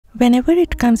Whenever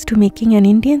it comes to making an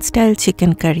Indian-style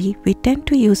chicken curry, we tend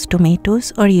to use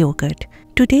tomatoes or yogurt.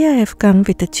 Today I have come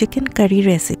with a chicken curry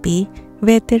recipe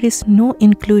where there is no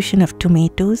inclusion of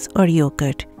tomatoes or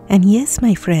yogurt. And yes,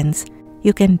 my friends,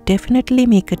 you can definitely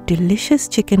make a delicious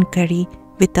chicken curry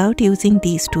without using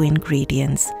these two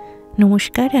ingredients.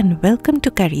 Namaskar and welcome to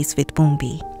Curries with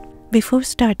Bumbi. Before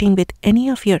starting with any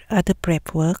of your other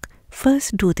prep work,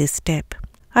 first do this step.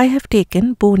 I have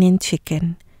taken bone-in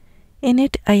chicken. In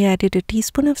it, I added a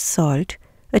teaspoon of salt,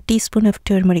 a teaspoon of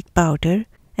turmeric powder,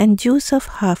 and juice of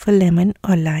half a lemon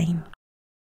or lime.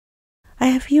 I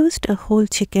have used a whole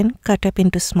chicken cut up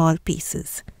into small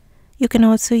pieces. You can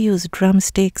also use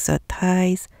drumsticks or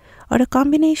thighs, or a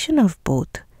combination of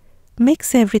both.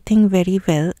 Mix everything very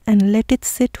well and let it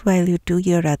sit while you do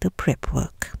your other prep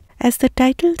work. As the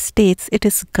title states, it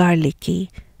is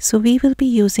garlicky, so we will be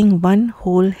using one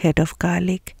whole head of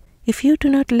garlic. If you do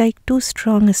not like too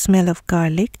strong a smell of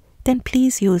garlic, then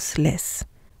please use less.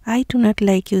 I do not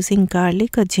like using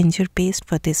garlic or ginger paste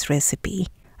for this recipe.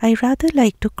 I rather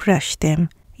like to crush them.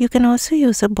 You can also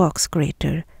use a box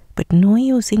grater, but no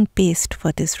using paste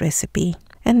for this recipe.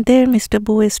 And there Mr.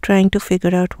 Bo is trying to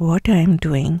figure out what I am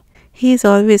doing. He is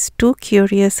always too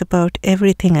curious about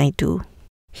everything I do.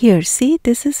 Here, see,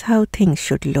 this is how things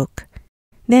should look.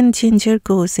 Then ginger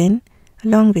goes in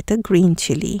along with a green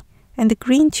chili. And the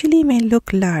green chili may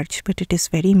look large, but it is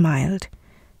very mild.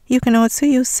 You can also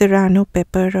use serrano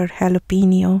pepper or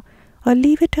jalapeno, or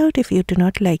leave it out if you do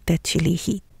not like that chili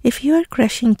heat. If you are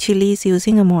crushing chilies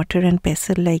using a mortar and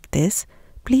pestle like this,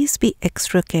 please be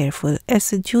extra careful as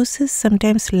the juices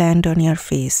sometimes land on your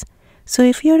face. So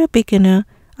if you are a beginner,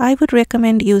 I would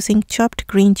recommend using chopped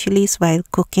green chilies while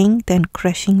cooking than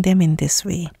crushing them in this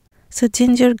way. So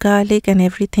ginger, garlic and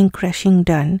everything crushing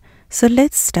done, so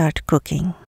let's start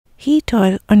cooking. Heat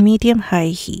oil on medium-high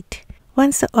heat.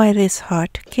 Once the oil is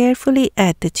hot, carefully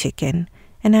add the chicken,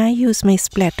 and I use my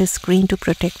splatter screen to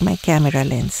protect my camera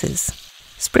lenses.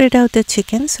 Spread out the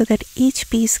chicken so that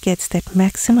each piece gets that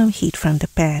maximum heat from the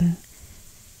pan.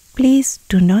 Please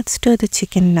do not stir the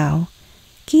chicken now.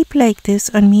 Keep like this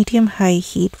on medium-high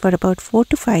heat for about 4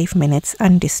 to 5 minutes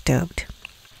undisturbed.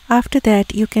 After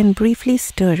that, you can briefly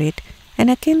stir it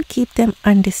and again keep them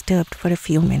undisturbed for a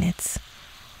few minutes.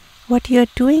 What you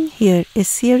are doing here is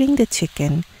searing the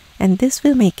chicken, and this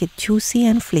will make it juicy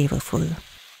and flavorful.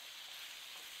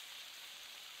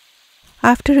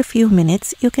 After a few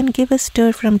minutes, you can give a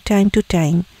stir from time to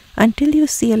time until you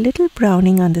see a little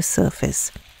browning on the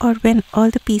surface, or when all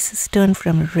the pieces turn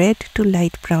from red to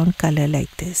light brown color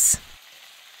like this.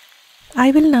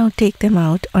 I will now take them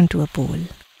out onto a bowl.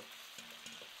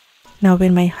 Now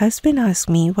when my husband asked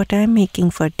me what I am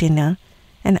making for dinner,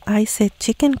 and I said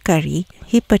chicken curry,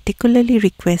 he particularly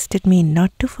requested me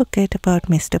not to forget about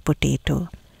Mr. Potato.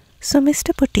 So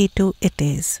Mr. Potato it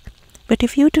is. But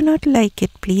if you do not like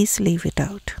it, please leave it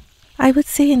out. I would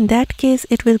say in that case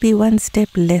it will be one step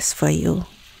less for you.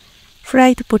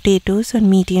 Fry the potatoes on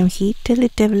medium heat till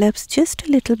it develops just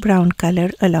a little brown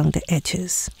color along the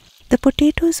edges. The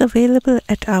potatoes available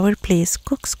at our place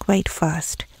cooks quite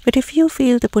fast. But if you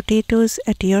feel the potatoes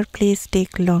at your place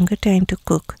take longer time to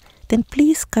cook, then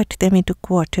please cut them into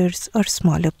quarters or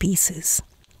smaller pieces.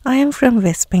 I am from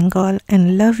West Bengal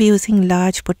and love using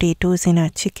large potatoes in our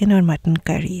chicken or mutton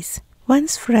curries.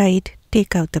 Once fried,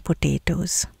 take out the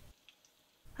potatoes.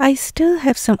 I still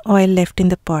have some oil left in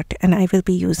the pot and I will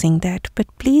be using that,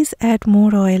 but please add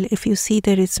more oil if you see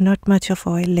there is not much of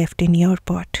oil left in your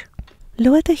pot.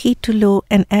 Lower the heat to low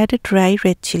and add a dry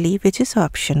red chili, which is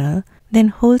optional, then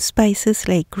whole spices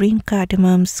like green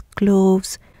cardamoms,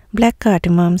 cloves, black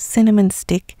cardamom, cinnamon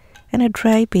stick, and a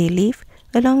dry bay leaf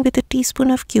along with a teaspoon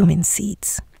of cumin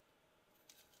seeds.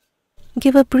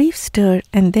 Give a brief stir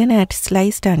and then add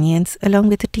sliced onions along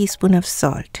with a teaspoon of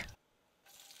salt.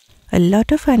 A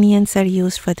lot of onions are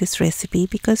used for this recipe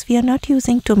because we are not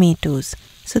using tomatoes,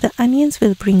 so the onions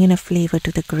will bring in a flavor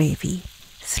to the gravy.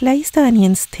 Slice the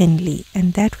onions thinly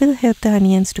and that will help the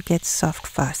onions to get soft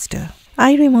faster.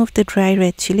 I removed the dry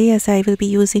red chili as I will be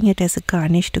using it as a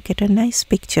garnish to get a nice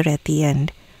picture at the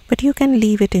end, but you can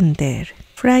leave it in there.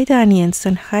 Fry the onions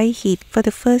on high heat for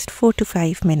the first 4 to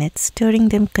 5 minutes, stirring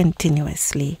them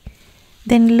continuously.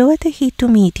 Then lower the heat to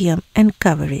medium and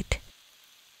cover it.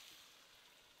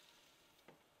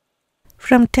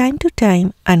 From time to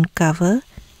time, uncover,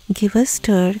 give a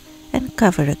stir and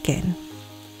cover again.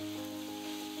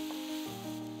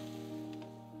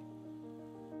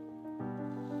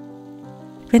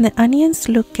 When the onions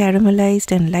look caramelized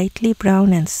and lightly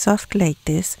brown and soft like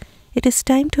this, it is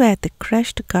time to add the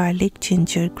crushed garlic,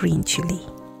 ginger, green chili.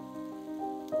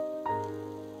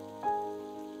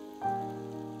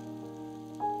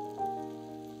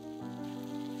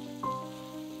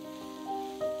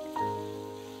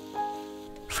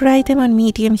 Fry them on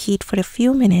medium heat for a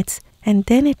few minutes and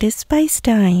then it is spice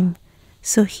time.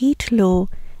 So heat low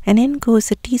and in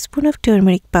goes a teaspoon of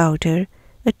turmeric powder,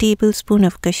 a tablespoon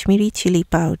of Kashmiri chilli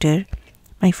powder.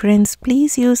 My friends,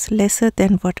 please use lesser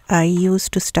than what I use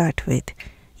to start with.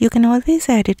 You can always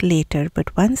add it later,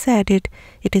 but once added,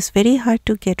 it is very hard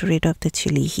to get rid of the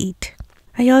chili heat.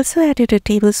 I also added a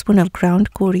tablespoon of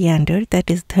ground coriander,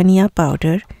 that is dhania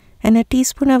powder, and a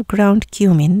teaspoon of ground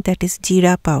cumin, that is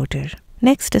jeera powder.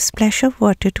 Next, a splash of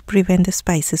water to prevent the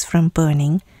spices from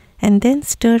burning, and then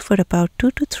stir for about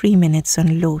 2 to 3 minutes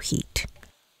on low heat.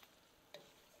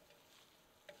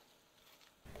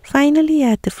 Finally,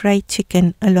 add the fried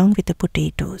chicken along with the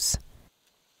potatoes.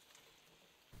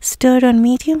 Stir on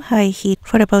medium-high heat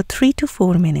for about 3 to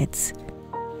 4 minutes.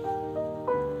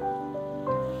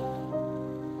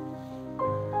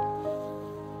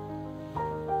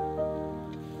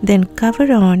 Then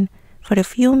cover on for a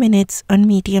few minutes on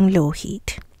medium-low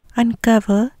heat.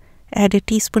 Uncover, add a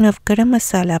teaspoon of garam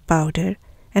masala powder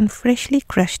and freshly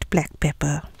crushed black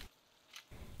pepper.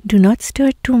 Do not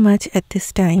stir too much at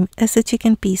this time as the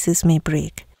chicken pieces may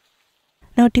break.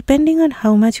 Now, depending on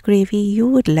how much gravy you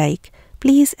would like,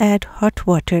 please add hot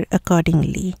water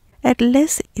accordingly. Add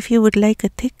less if you would like a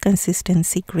thick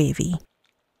consistency gravy.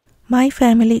 My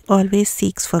family always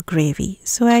seeks for gravy,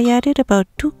 so I added about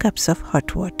 2 cups of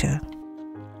hot water.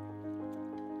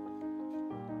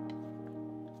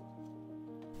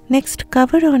 Next,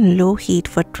 cover on low heat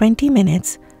for 20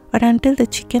 minutes or until the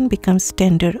chicken becomes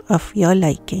tender of your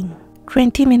liking.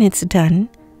 20 minutes done,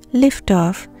 lift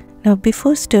off. Now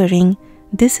before stirring,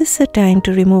 this is the time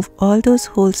to remove all those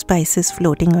whole spices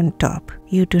floating on top.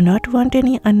 You do not want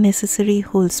any unnecessary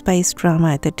whole spice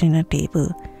drama at the dinner table.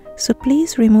 So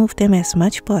please remove them as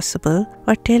much possible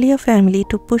or tell your family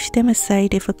to push them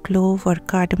aside if a clove or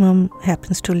cardamom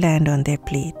happens to land on their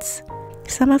plates.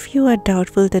 Some of you are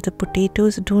doubtful that the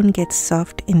potatoes don't get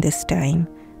soft in this time,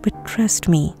 but trust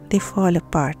me, they fall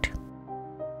apart.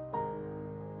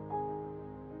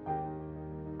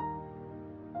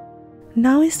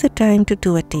 Now is the time to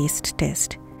do a taste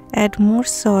test. Add more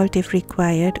salt if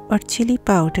required or chili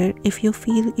powder if you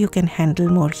feel you can handle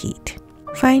more heat.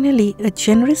 Finally, a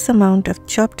generous amount of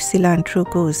chopped cilantro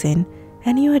goes in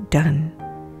and you are done.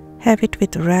 Have it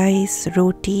with rice,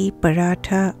 roti,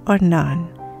 paratha or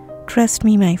naan. Trust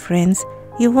me, my friends,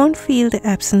 you won't feel the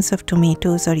absence of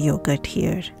tomatoes or yogurt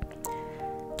here.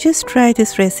 Just try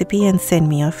this recipe and send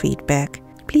me your feedback.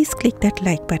 Please click that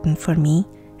like button for me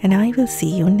and I will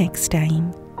see you next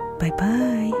time. Bye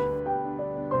bye.